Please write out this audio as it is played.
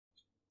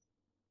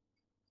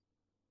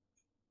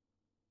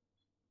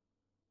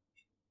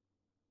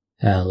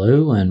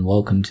Hello and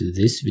welcome to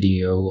this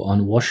video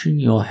on washing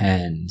your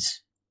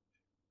hands.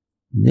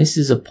 This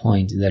is a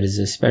point that is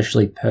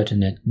especially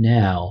pertinent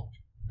now,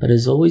 but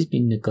has always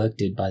been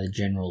neglected by the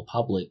general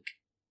public.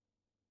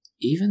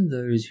 Even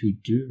those who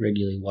do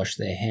regularly wash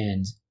their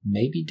hands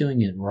may be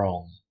doing it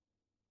wrong.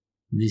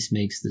 This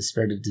makes the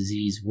spread of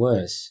disease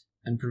worse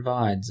and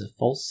provides a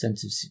false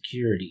sense of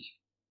security.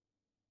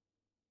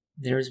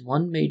 There is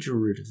one major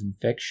route of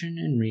infection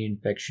and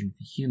reinfection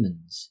for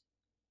humans.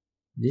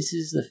 This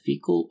is the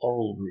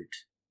fecal-oral route.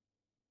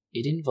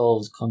 It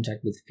involves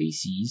contact with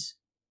feces,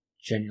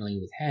 generally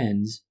with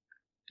hands,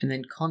 and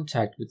then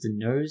contact with the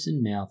nose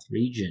and mouth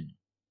region.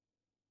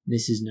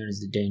 This is known as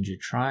the danger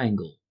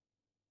triangle.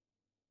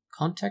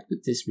 Contact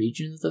with this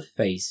region of the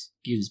face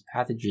gives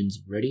pathogens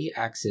ready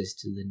access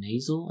to the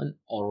nasal and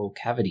oral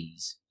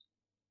cavities.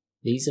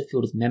 These are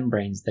filled with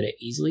membranes that are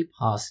easily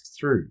passed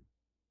through,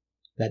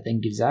 that then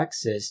gives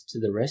access to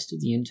the rest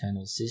of the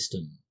internal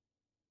system.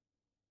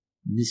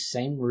 This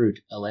same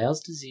route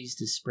allows disease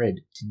to spread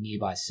to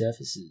nearby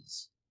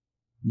surfaces.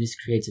 This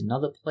creates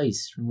another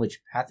place from which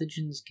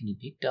pathogens can be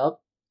picked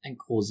up and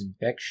cause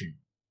infection.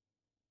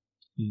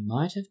 You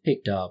might have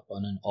picked up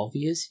on an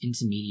obvious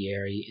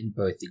intermediary in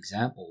both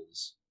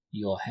examples,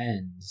 your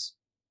hands.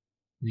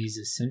 These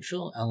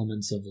essential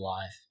elements of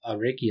life are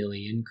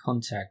regularly in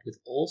contact with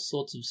all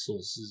sorts of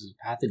sources of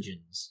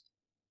pathogens.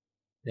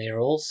 They are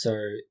also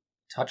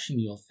touching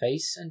your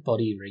face and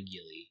body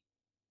regularly.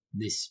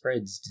 This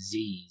spreads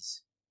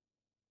disease.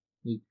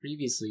 We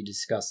previously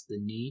discussed the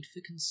need for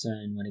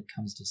concern when it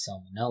comes to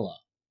salmonella.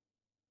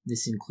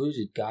 This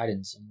included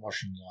guidance on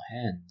washing your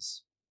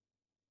hands.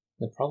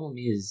 The problem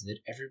is that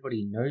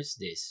everybody knows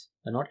this,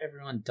 but not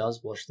everyone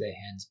does wash their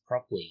hands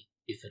properly,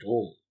 if at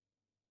all.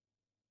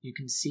 You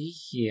can see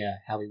here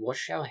how we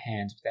wash our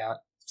hands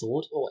without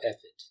thought or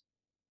effort.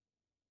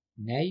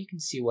 Now you can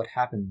see what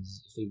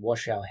happens if we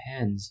wash our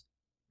hands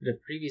but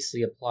have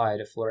previously applied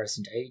a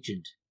fluorescent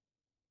agent.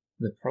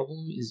 The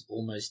problem is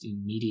almost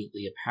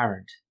immediately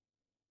apparent.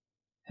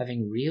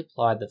 Having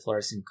reapplied the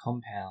fluorescent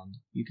compound,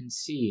 you can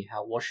see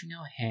how washing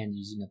our hands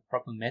using a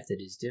proper method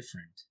is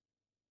different.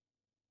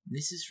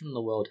 This is from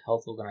the World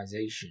Health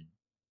Organization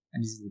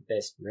and is the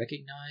best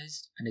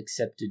recognized and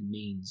accepted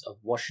means of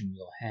washing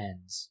your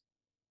hands.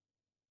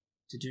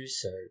 To do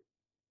so,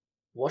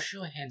 wash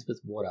your hands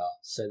with water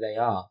so they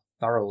are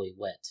thoroughly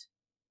wet.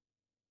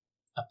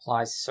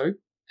 Apply soap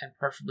and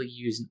preferably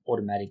use an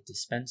automatic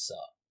dispenser.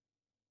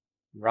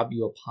 Rub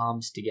your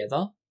palms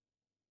together,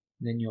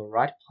 then your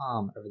right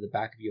palm over the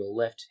back of your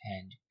left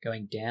hand,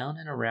 going down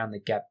and around the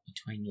gap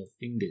between your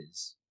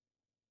fingers.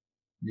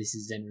 This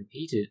is then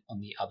repeated on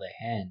the other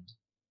hand.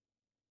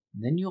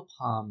 Then your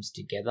palms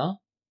together,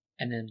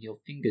 and then your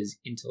fingers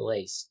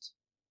interlaced.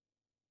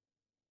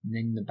 And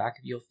then the back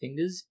of your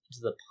fingers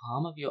into the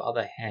palm of your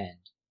other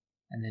hand,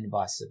 and then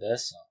vice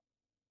versa.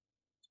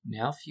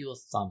 Now for your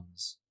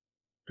thumbs.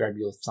 Grab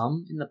your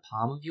thumb in the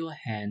palm of your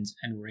hands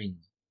and ring.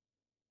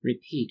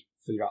 Repeat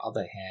for your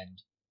other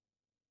hand.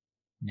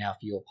 Now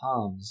for your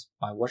palms,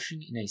 by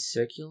washing in a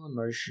circular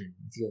motion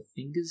with your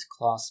fingers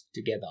clasped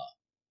together.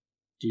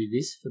 Do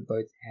this for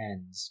both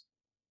hands.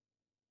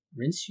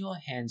 Rinse your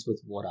hands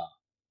with water.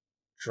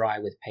 Dry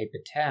with paper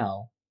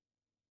towel.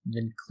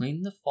 Then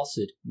clean the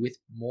faucet with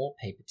more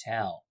paper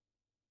towel.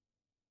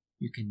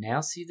 You can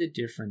now see the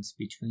difference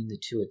between the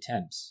two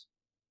attempts.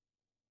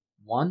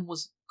 One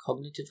was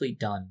cognitively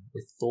done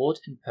with thought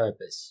and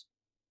purpose.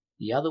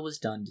 The other was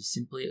done to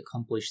simply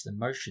accomplish the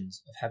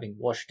motions of having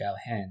washed our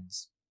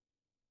hands.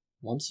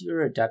 Once you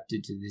are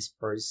adapted to this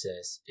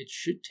process, it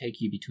should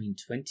take you between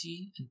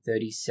 20 and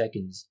 30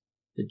 seconds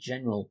for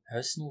general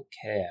personal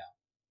care.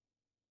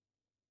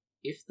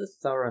 If the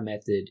thorough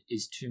method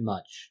is too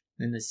much,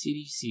 then the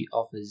CDC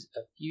offers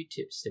a few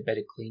tips to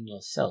better clean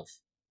yourself.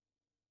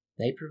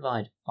 They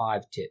provide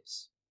 5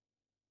 tips.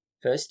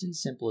 First and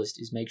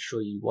simplest is make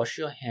sure you wash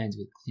your hands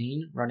with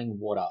clean running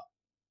water.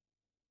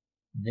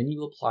 Then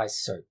you apply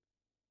soap.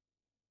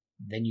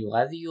 Then you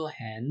lather your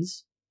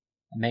hands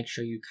and make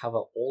sure you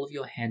cover all of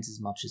your hands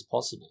as much as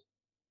possible,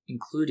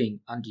 including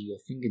under your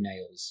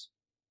fingernails.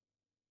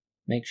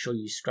 Make sure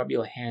you scrub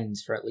your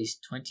hands for at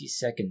least 20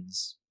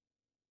 seconds.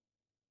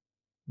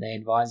 They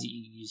advise that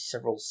you use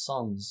several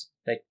songs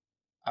that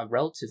are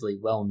relatively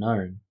well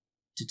known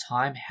to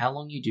time how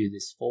long you do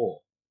this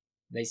for.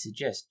 They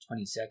suggest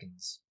 20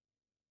 seconds.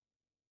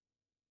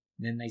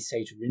 Then they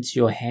say to rinse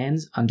your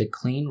hands under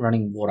clean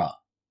running water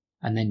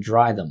and then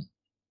dry them.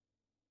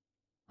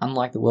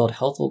 Unlike the World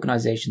Health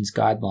Organization's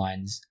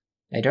guidelines,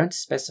 they don't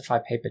specify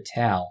paper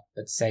towel,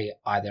 but say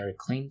either a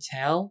clean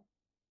towel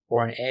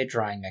or an air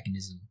drying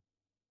mechanism.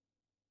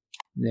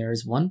 There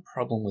is one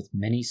problem with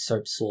many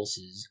soap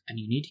sources, and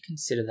you need to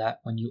consider that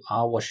when you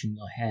are washing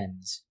your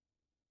hands.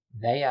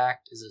 They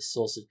act as a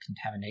source of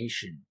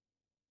contamination.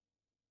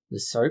 The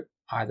soap,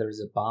 either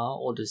as a bar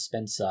or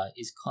dispenser,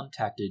 is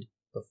contacted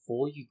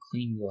before you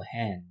clean your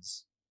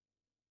hands.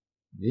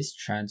 This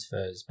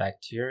transfers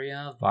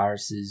bacteria,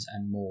 viruses,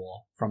 and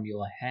more from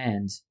your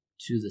hands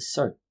to the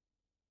soap.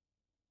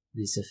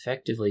 This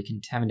effectively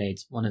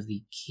contaminates one of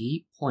the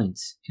key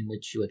points in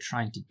which you are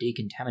trying to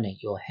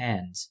decontaminate your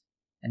hands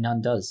and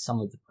undoes some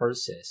of the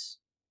process.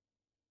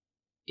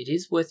 It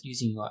is worth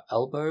using your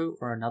elbow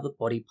or another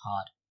body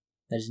part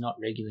that is not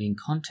regularly in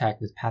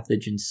contact with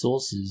pathogen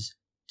sources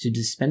to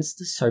dispense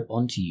the soap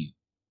onto you.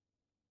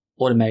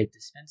 Automated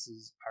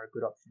dispensers are a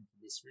good option for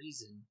this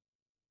reason.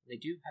 They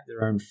do have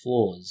their own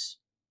flaws.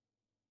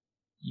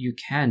 You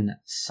can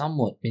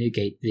somewhat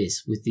mitigate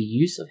this with the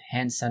use of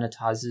hand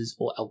sanitizers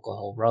or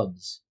alcohol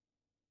rubs.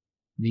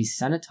 These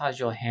sanitize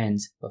your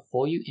hands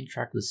before you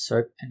interact with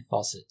soap and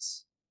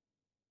faucets.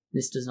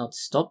 This does not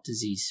stop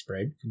disease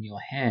spread from your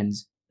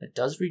hands, but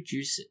does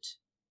reduce it.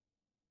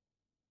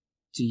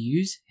 To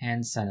use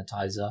hand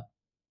sanitizer,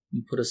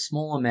 you put a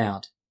small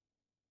amount,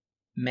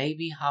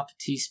 maybe half a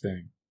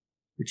teaspoon,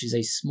 which is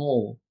a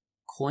small,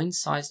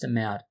 coin-sized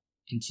amount,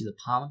 into the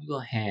palm of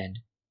your hand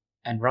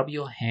and rub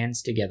your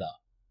hands together.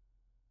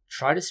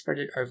 Try to spread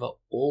it over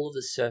all of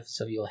the surface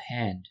of your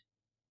hand.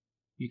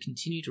 You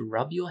continue to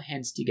rub your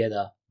hands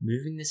together,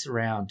 moving this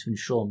around to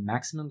ensure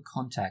maximum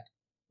contact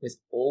with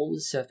all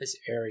the surface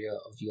area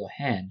of your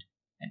hand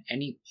and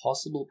any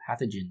possible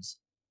pathogens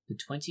for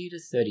 20 to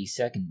 30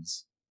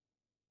 seconds.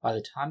 By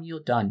the time you're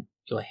done,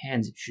 your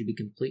hands should be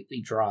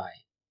completely dry.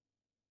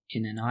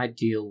 In an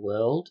ideal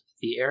world,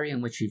 the area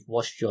in which you've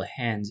washed your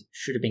hands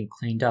should have been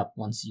cleaned up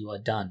once you are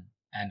done,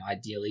 and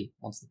ideally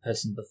once the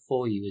person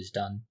before you is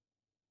done.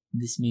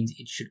 This means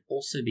it should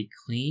also be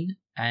clean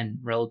and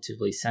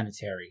relatively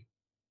sanitary.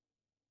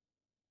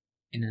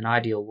 In an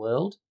ideal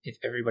world, if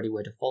everybody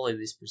were to follow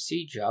this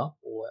procedure,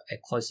 or a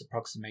close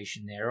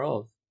approximation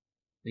thereof,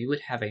 we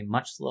would have a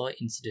much lower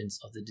incidence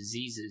of the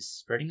diseases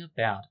spreading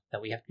about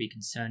that we have to be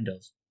concerned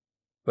of,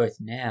 both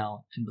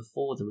now and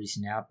before the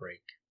recent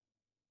outbreak.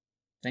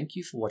 Thank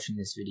you for watching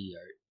this video.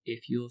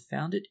 If you have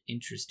found it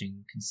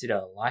interesting,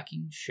 consider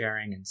liking,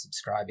 sharing, and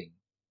subscribing.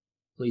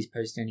 Please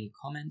post any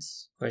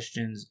comments,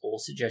 questions, or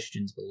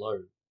suggestions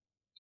below.